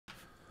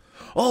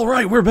All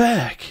right, we're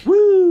back.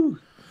 Woo!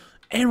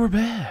 And we're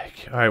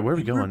back. All right, where are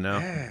we going now?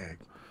 Back.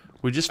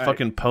 We just All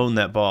fucking pwned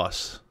that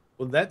boss.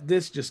 Well, that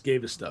disc just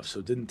gave us stuff, so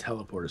it didn't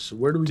teleport us. So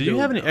where do we go? Do you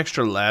have now? any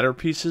extra ladder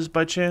pieces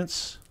by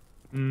chance?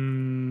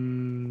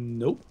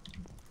 Nope.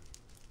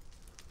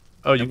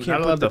 Oh, you I'm can't not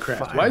put allowed the to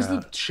craft. fire Why is the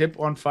out. ship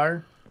on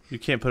fire? You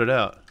can't put it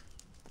out.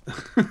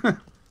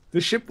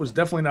 This ship was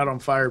definitely not on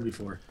fire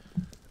before.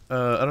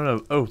 I don't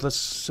know. Oh,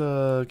 let's can't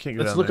go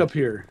Let's down look there. up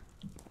here.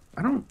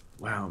 I don't.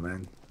 Wow,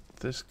 man.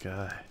 This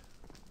guy.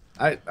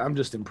 I'm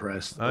just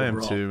impressed. I am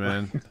overall. too,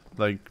 man.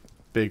 Like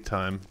big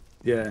time.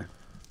 Yeah.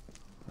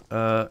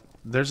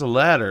 There's a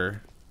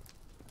ladder.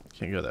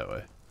 Can't go that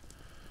way.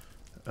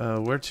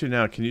 Where to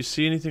now? Can you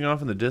see anything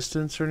off in the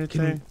distance or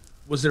anything?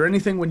 Was there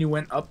anything when you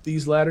went up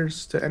these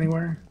ladders to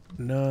anywhere?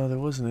 No, there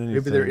wasn't anything.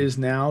 Maybe there is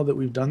now that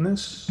we've done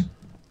this.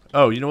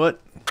 Oh, you know what?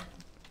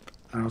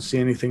 I don't see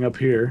anything up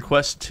here.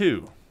 Quest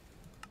 2.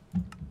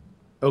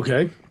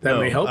 Okay, that No,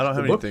 may help. I don't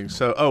have the book. anything.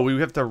 So, oh, we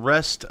have to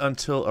rest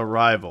until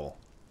arrival.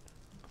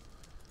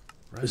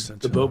 Is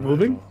the boat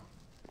moving?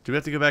 Do we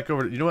have to go back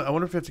over? You know what? I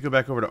wonder if we have to go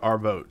back over to our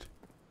boat.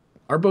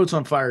 Our boat's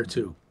on fire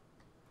too.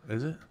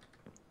 Is it?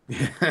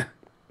 Yeah.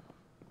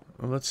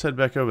 Well, let's head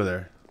back over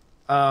there.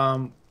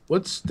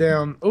 What's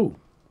down? Oh,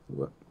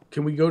 what?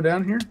 Can we go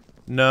down here?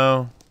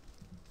 No.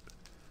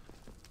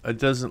 It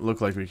doesn't look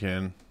like we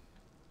can.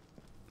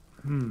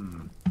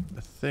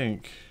 I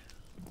think.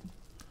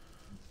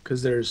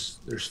 Because there's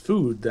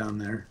food down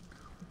there.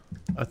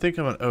 I think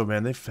I'm on. Oh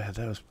man, they've had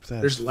that was.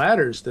 There's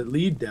ladders that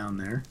lead down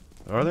there.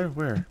 Are there?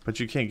 Where? But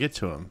you can't get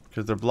to them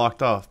because they're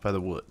blocked off by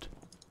the wood.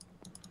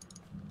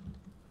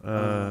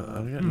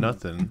 I got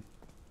nothing.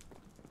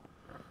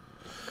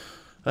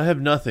 I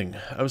have nothing.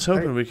 I was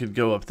hoping we could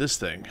go up this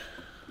thing.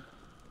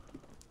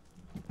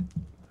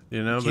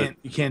 You know,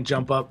 You can't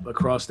jump up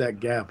across that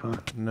gap, huh?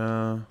 but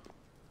no.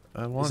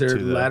 I want Is there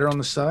to. a ladder on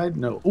the side?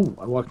 No. Ooh,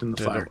 I walked in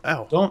the fire.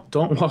 Ow.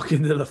 Don't walk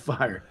into the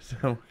fire.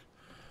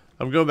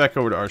 I'm going back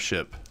over to our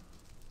ship.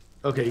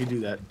 Okay, you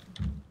do that.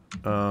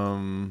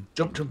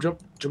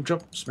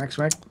 Jump, smack,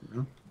 smack.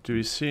 No? Do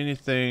we see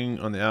anything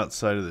on the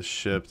outside of the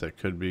ship that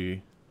could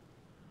be?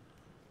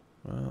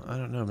 Well, I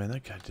don't know, man.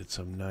 That guy did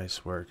some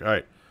nice work. All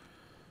right,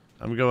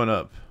 I'm going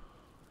up.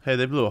 Hey,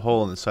 they blew a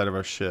hole in the side of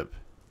our ship.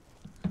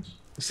 They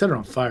set it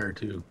on fire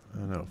too. I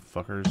don't know,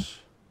 fuckers.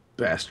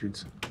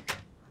 Bastards.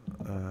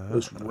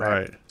 Those rat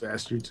right.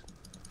 bastards.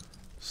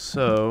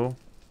 So,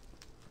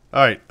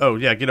 all right. Oh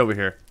yeah, get over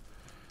here.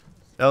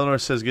 Eleanor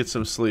says get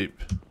some sleep.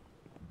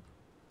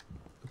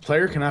 The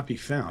player cannot be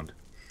found.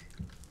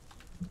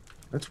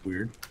 That's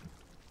weird.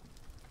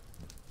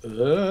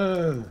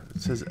 It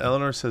says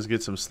Eleanor says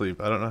get some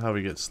sleep. I don't know how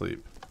we get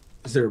sleep.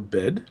 Is there a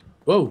bed?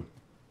 Whoa.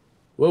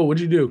 Whoa,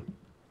 what'd you do?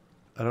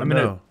 I don't I'm in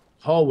know.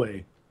 a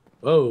hallway.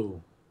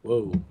 Whoa.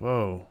 Whoa.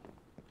 Whoa.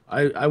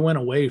 I went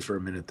away for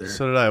a minute there.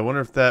 So did I. I wonder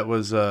if that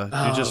was you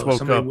just woke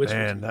somebody up. whispered.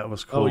 Man, that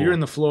was cool. Oh, you're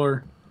in the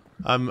floor.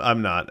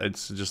 I'm not. It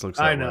just looks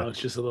that I know. way. It's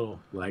just a little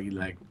laggy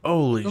lag.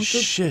 Holy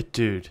shit,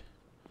 dude.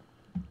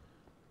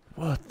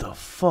 What the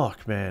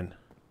fuck, man?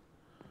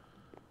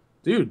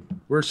 Dude,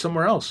 we're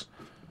somewhere else.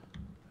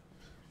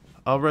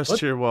 I'll rest What?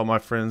 here while my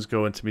friends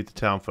go in to meet the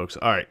town folks.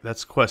 All right,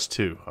 that's quest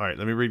 2. All right,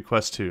 let me read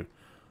quest 2.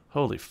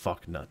 Holy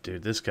fuck nut,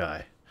 dude. This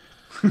guy.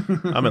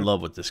 I'm in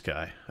love with this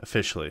guy,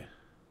 officially.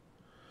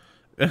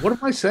 What am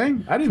I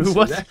saying? I didn't say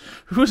What? that.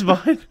 Who's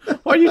behind?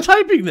 Why are you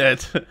typing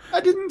that?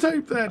 I didn't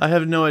type that. I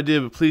have no idea,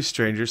 but please,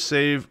 strangers,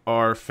 save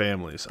our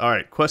families. All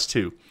right, quest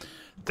 2.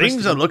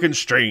 Things are looking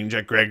strange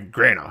at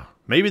Grana.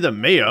 Maybe the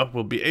mayor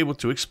will be able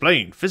to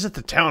explain. Visit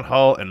the town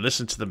hall and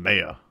listen to the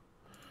mayor.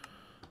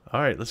 All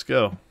right, let's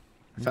go.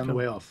 I found the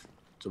way off.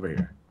 It's over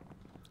here.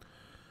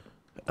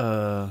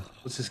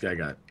 What's this guy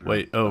got?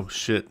 Wait, oh,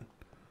 shit.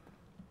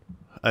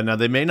 Now,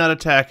 they may not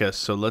attack us,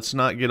 so let's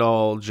not get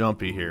all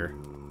jumpy here.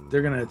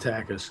 They're gonna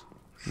attack us.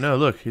 No,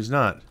 look, he's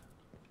not.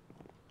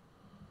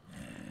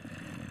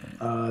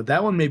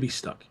 That one may be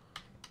stuck.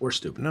 Or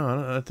stupid. No,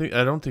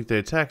 I don't think they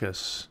attack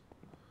us.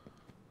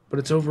 But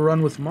it's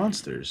overrun with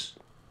monsters.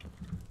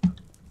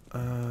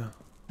 I'm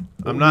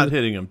not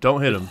hitting him.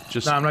 Don't hit him.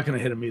 Just No, I'm not gonna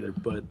hit him either,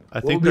 but I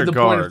what think would be they're the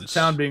point of the guards.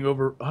 town being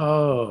over.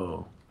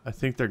 Oh. I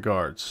think they're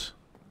guards.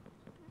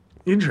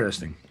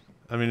 Interesting.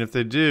 I mean, if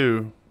they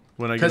do,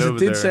 when I get Because over it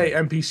did there... say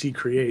NPC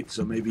create,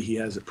 so maybe he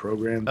has it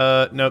programmed.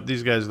 Nope,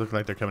 these guys look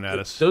like they're coming at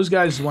us. Those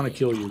guys want to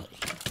kill you.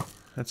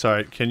 That's all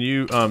right. Can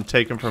you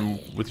take them from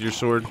with your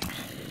sword?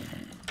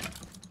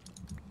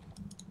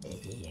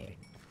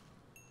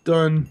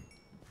 Done.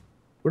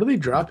 What are they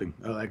dropping?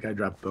 Oh, that guy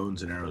dropped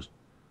bones and arrows.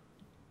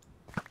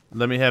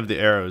 Let me have the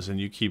arrows,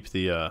 and you keep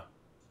the.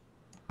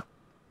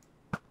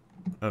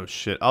 Oh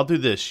shit! I'll do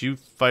this. You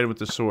fight him with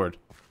the sword.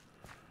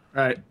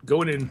 All right,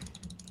 going in.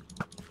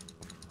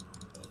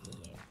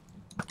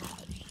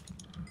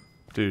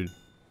 Dude,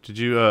 did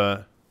you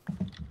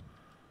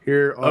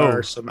Here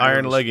are some arrows.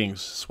 iron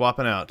leggings.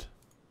 Swapping out.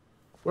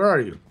 Where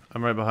are you?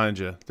 I'm right behind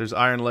you. There's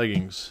iron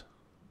leggings.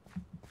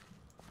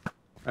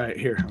 All right,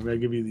 here. I'm gonna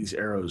give you these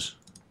arrows.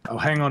 I'll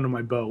hang on to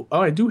my bow.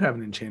 Oh, I do have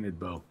an enchanted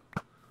bow.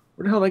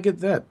 Where the hell did I get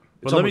that?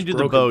 Well, let me do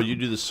the bow. You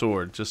do the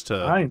sword. Just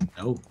to. I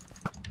know.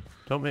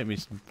 Don't make me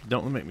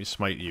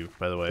smite you.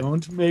 By the way.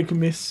 Don't make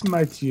me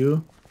smite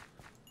you.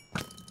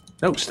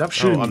 No, stop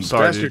shooting. I'm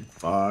sorry, bastard. dude.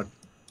 Fuck.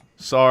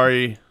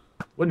 Sorry.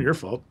 Wasn't your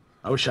fault.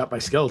 I was shot by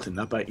skeleton,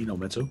 not by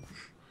Metsu.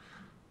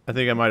 I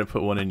think I might have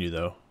put one in you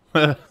though.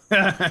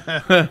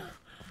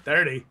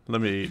 30.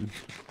 Let me.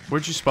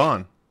 Where'd you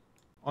spawn?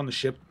 On the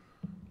ship.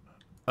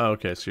 Oh,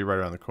 okay. So you're right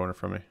around the corner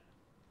from me.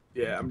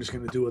 Yeah, I'm just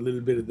gonna do a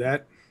little bit of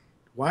that.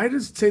 Why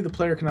does it say the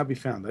player cannot be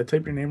found? Did I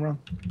type your name wrong?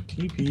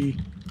 TP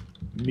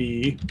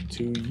me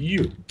to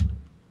you.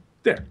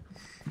 There.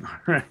 All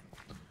right.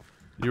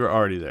 You were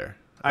already there.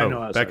 I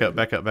know. I was back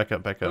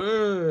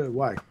already up.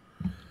 Why?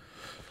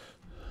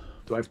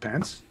 Do I have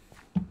pants?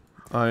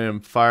 I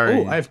am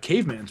firing. Oh, I have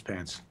caveman's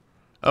pants.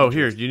 Oh,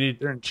 here, you need...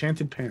 They're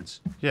enchanted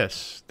pants.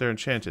 Yes, they're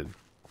enchanted.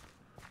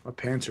 My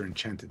pants are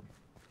enchanted.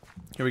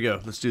 Here we go.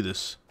 Let's do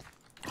this.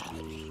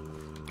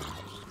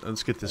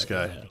 Let's get this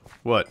guy.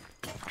 What?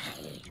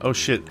 Oh,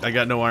 shit. I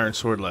got no iron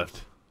sword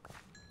left.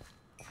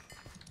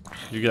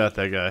 You got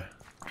that guy.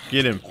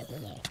 Get him.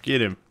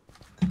 Get him.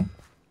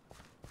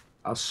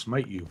 I'll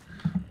smite you.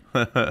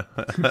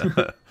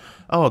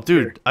 Oh,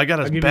 dude. Here, I got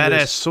a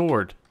badass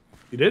sword.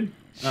 You did?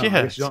 Oh, I Yes,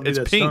 guess you don't need it's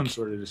that pink. stone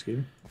sword I just gave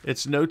you.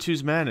 It's No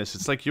Two's Madness.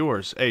 It's like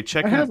yours. Hey,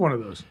 check. I have one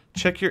of those.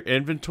 Check your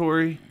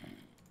inventory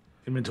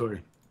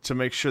Inventory. to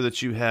make sure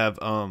that you have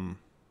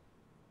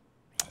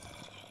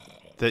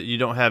that you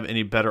don't have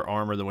any better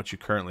armor than what you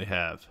currently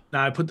have.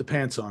 Nah, I put the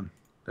pants on.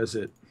 That's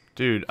it.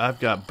 Dude, I've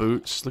got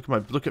boots.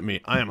 Look at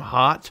me. I am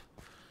hot.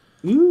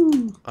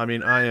 Ooh. I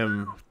mean, I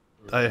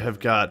have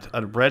got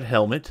a red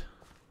helmet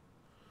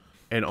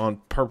and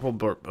on purple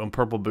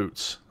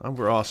boots.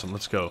 We're awesome.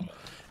 Let's go.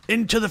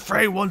 Into the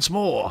fray once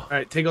more. All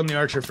right, take on the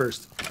archer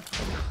first.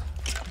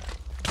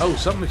 Oh,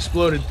 something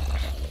exploded.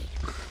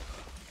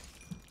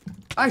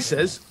 I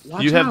says,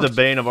 watch You have out. the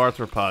bane of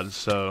arthropods,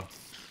 so...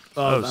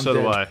 Oh, so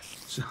do I.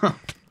 So,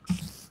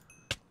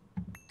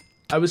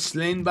 I was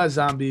slain by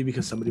zombie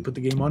because somebody put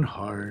the game on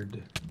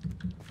hard.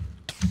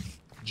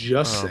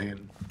 Just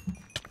saying.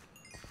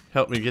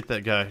 Help me get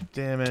that guy.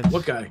 Damn it.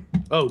 What guy?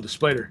 Oh, the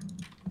spider.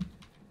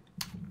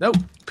 No,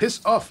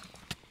 piss off.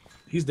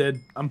 He's dead.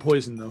 I'm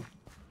poisoned, though.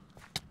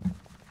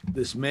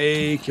 This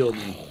may kill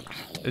me.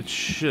 It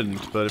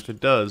shouldn't, but if it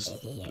does,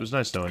 it was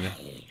nice knowing you.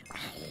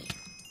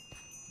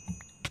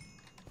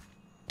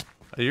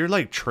 You're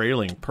like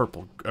trailing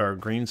purple or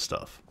green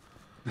stuff.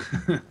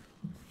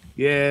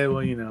 Yeah,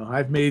 well, you know,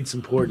 I've made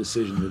some poor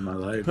decisions in my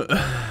life.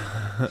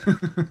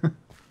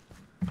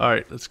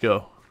 Alright, let's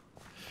go.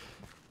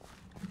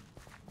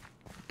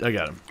 I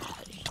got him.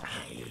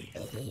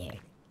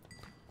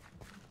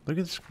 Look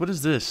at this. What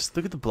is this?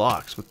 Look at the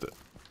blocks with the...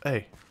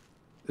 Hey.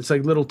 It's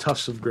like little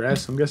tufts of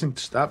grass. I'm guessing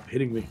stop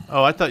hitting me.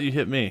 Oh, I thought you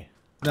hit me.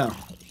 No.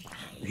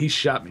 He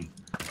shot me.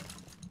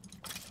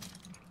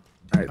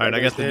 Alright, I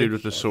got the dude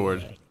with the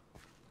sword.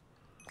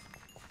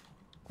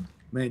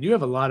 Man, you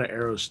have a lot of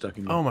arrows stuck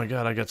in you. Oh my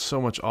god, I got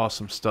so much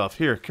awesome stuff.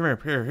 Here, come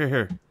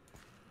here.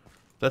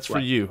 That's for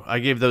you. I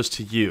gave those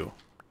to you.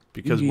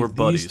 Because we're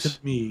buddies. These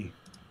to me.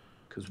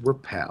 Because we're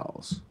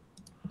pals.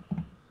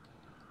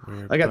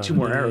 I got 2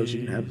 more arrows.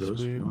 You can have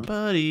those. We're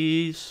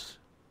buddies.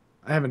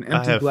 I have an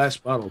empty glass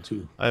bottle,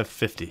 too. I have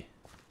 50.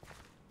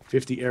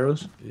 50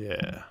 arrows?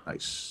 Yeah.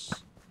 Nice.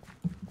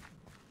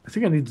 I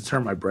think I need to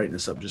turn my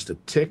brightness up just a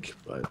tick,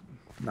 but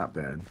not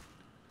bad.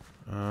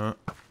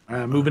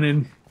 Moving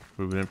in.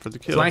 Moving in for the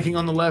kill. Flanking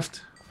on the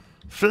left.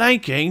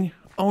 Flanking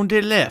on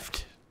the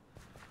left.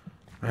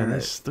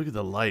 Man, look at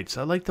the lights.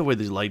 I like the way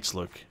these lights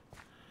look.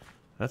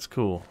 That's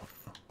cool.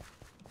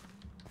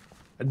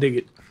 I dig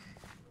it.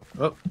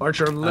 Oh,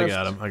 archer on the left.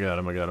 I got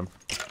him.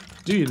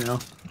 Do you know?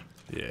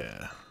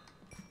 Yeah.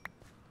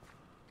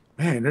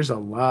 Man, there's a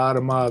lot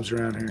of mobs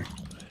around here.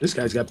 This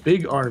guy's got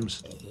big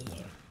arms.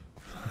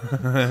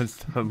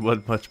 It's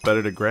much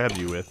better to grab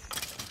you with.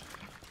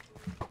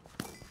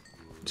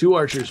 2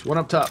 archers, 1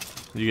 up top.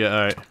 You got...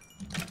 Alright.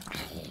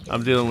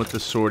 I'm dealing with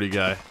this swordy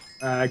guy.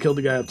 I killed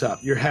the guy up top.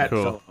 Your hat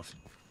fell off.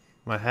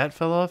 My hat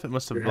fell off? It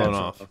must have blown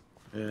off.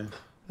 Yeah.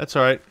 That's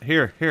alright.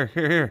 Here.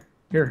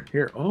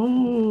 Here.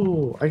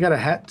 Oh, I got a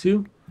hat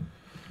too.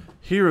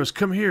 Heroes,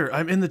 come here.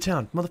 I'm in the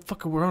town.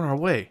 Motherfucker, we're on our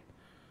way.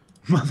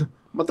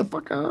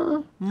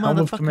 Motherfucker. Helm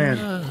of command.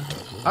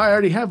 I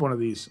already have one of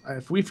these.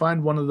 If we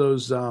find one of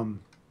those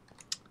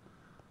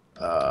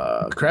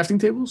crafting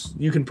tables,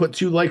 you can put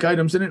 2 like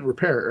items in it and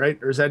repair it, right?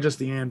 Or is that just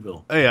the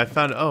anvil? Hey, I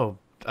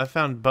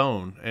found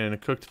bone and a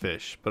cooked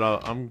fish, but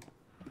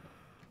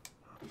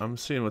I'm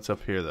seeing what's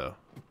up here though.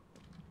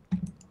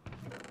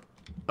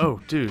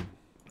 Oh, dude,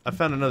 I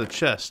found another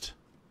chest.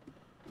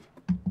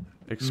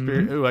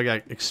 Ooh, I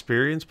got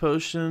experience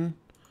potion,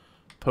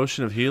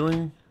 potion of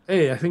healing.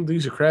 Hey, I think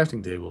these are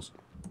crafting tables.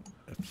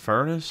 A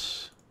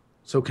furnace.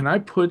 So can I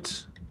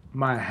put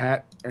my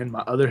hat and my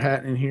other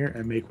hat in here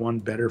and make one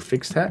better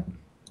fixed hat?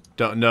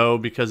 Don't know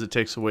because it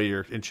takes away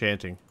your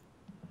enchanting.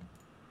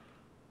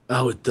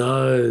 Oh, it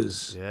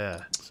does.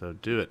 Yeah, so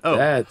do it. Oh,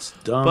 that's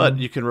dumb. But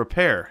you can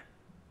repair.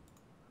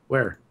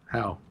 Where?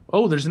 How?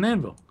 Oh, there's an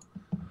anvil.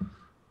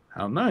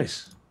 How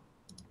nice.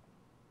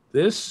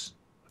 This.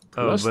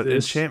 Oh, plus but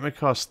this. enchantment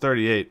costs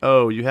 38.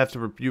 Oh, you have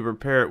to you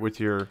repair it with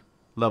your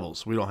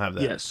levels. We don't have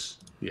that. Yes.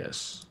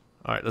 Yes.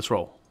 All right, let's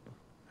roll.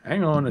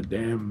 Hang on a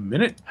damn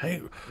minute.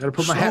 Hey, Gotta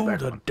put my hat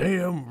back on.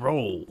 damn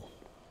roll.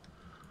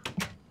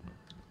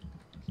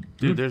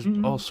 Dude, there's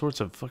all sorts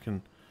of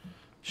fucking...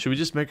 Should we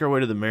just make our way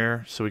to the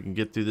mayor so we can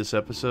get through this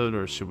episode,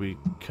 or should we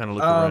kind of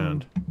look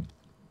around?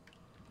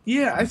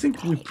 Yeah, I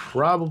think we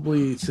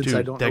probably, since Dude,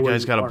 I don't know that where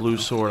guy's you got a are blue now.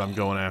 sword. I'm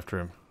going after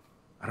him.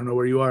 I don't know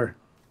where you are.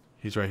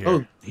 He's right here.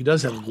 Oh, he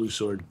does have a blue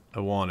sword. I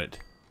want it.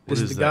 What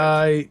This is is the that?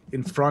 guy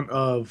in front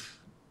of...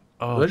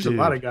 Oh, there's dude. a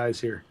lot of guys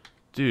here.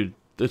 Dude,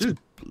 that's... Dude,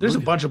 there's a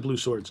bunch of blue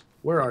swords.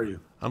 Where are you?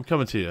 I'm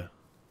coming to you.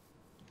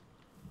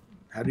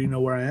 How do you know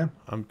where I am?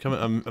 I'm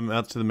coming. I'm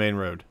out to the main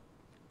road.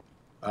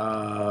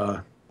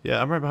 Yeah,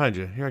 I'm right behind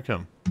you. Here I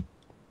come.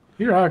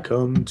 Here I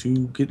come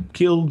to get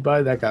killed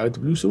by that guy with the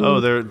blue sword. Oh,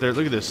 they're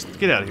look at this.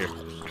 Get out of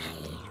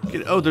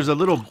here. Oh, there's a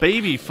little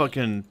baby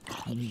fucking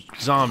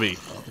zombie.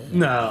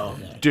 No.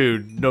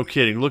 Dude, no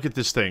kidding. Look at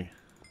this thing.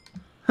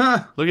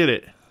 Huh. Look at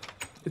it.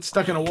 It's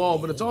stuck in a wall,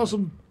 but it's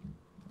awesome.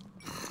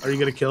 Are you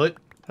gonna kill it?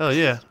 Hell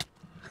yeah.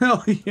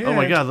 Hell yeah. Oh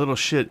my god, little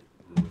shit.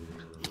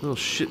 Little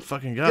shit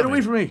fucking got Get me.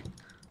 away from me.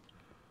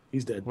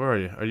 He's dead. Where are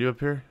you? Are you up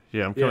here?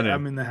 Yeah, I'm Yeah, coming in.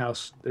 I'm in the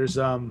house. There's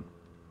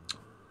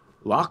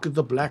Lock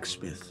the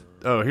blacksmith.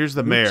 Oh, here's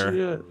the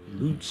mayor.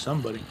 Loot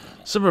somebody.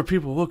 Some of our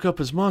people woke up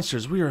as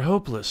monsters. We are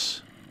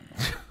hopeless.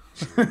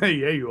 Yeah,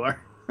 you are.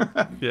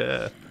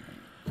 Yeah.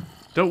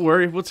 Don't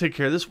worry, we'll take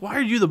care of this. Why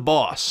are you the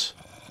boss?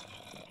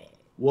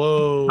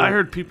 Whoa. I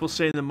heard people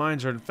saying the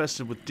mines are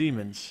infested with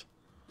demons.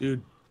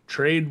 Dude,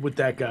 trade with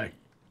that guy.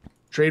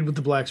 Trade with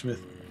the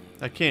blacksmith.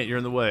 I can't, you're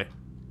in the way.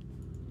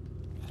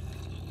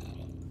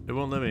 It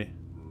won't let me.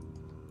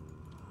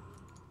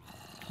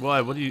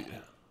 Why? What do you...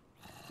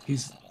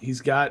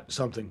 He's got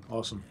something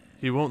awesome.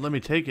 He won't let me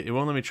take it. He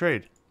won't let me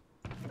trade.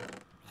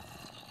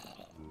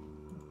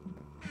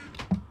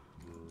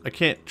 I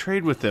can't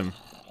trade with him.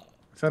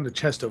 I found a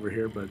chest over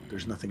here, but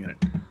there's nothing in it.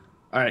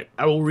 Alright,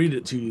 I will read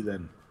it to you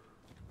then.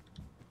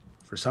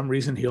 For some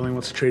reason, he only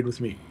wants to trade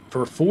with me.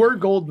 For 4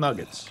 gold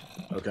nuggets,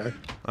 okay,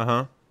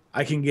 Uh-huh.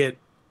 I can get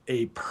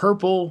a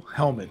purple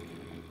helmet.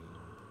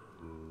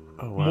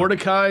 Oh, wow.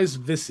 Mordecai's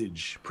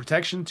Visage.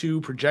 Protection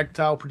 2,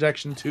 Projectile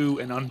Protection 2,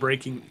 and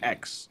Unbreaking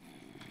X.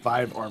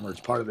 5 armor. It's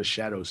part of the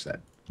Shadow set.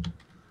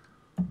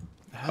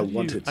 How do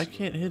want you- it. I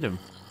can't hit him.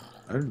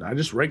 I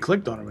just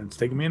right-clicked on him and it's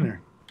taking me in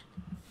there.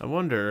 I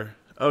wonder...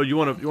 Oh, you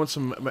want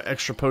some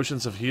extra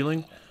potions of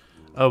healing?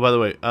 Oh, by the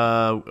way,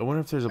 I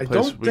wonder if there's a I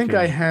place don't we think can...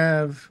 I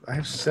have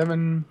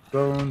 7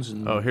 bones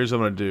and... Oh, here's what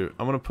I'm going to do.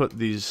 I'm going to put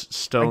these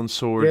stone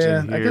swords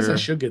in here. I guess I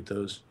should get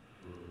those.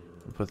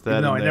 Put that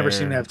No, in I never there.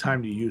 seem to have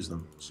time to use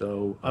them.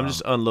 So I'm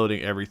just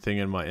unloading everything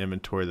in my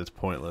inventory that's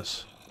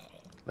pointless.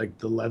 like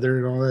the leather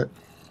and all that.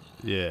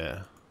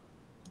 Yeah.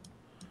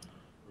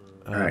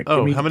 All right, Oh,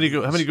 give me how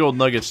many gold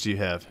nuggets do you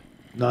have?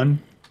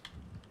 None.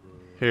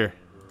 Here,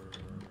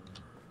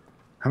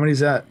 How many's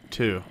that?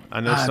 2. I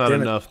know it's not damn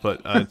it. enough,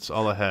 but it's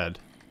all I had.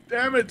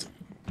 Damn it!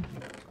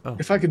 Oh.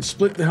 If I could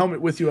split the helmet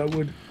with you, I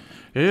would.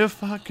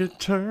 If I could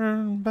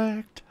turn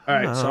back All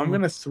right, so I'm time.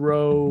 gonna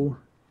throw.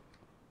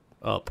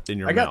 Up in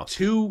your I got mouth.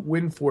 2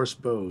 Wind Force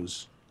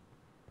bows.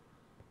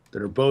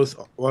 That are both.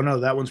 Well, no,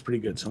 that one's pretty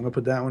good. So I'm gonna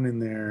put that one in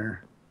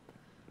there.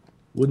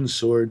 Wooden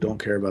sword. Don't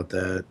care about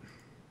that.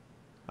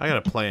 I got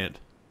a plant.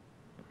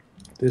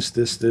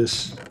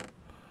 This.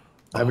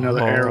 I have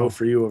another Oh. arrow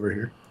for you over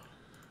here.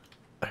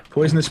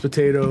 Poisonous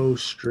potato,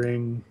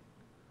 string,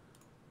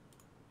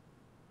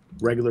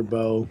 regular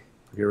bow.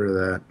 Get rid of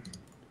that.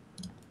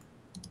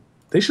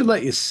 They should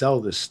let you sell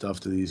this stuff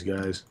to these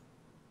guys.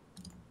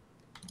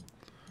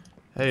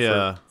 Hey,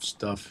 For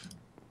stuff.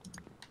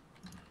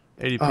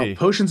 ADP. Oh,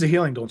 potions of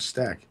healing don't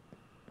stack.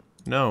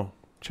 No,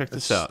 check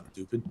this That's out.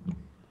 stupid.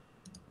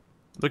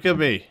 Look at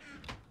me.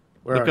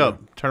 Where Look are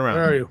up. you? Turn around.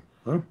 Where are you?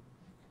 Huh?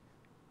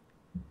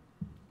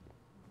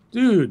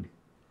 Dude.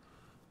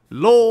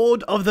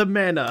 Lord of the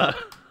Manor.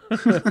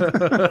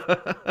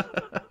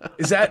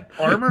 Is that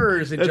armor or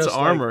is it It's just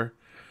armor.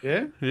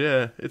 Yeah?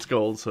 Yeah, it's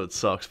gold, so it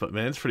sucks. But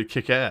man, it's pretty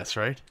kick-ass,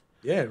 right?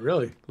 Yeah,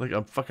 really. Like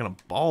I'm fucking a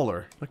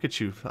baller. Look at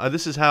you.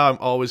 This is how I'm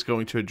always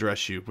going to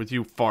address you, with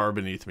you far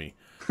beneath me.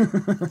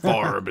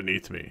 Far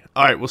beneath me.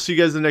 All right, we'll see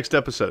you guys in the next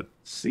episode.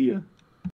 See ya.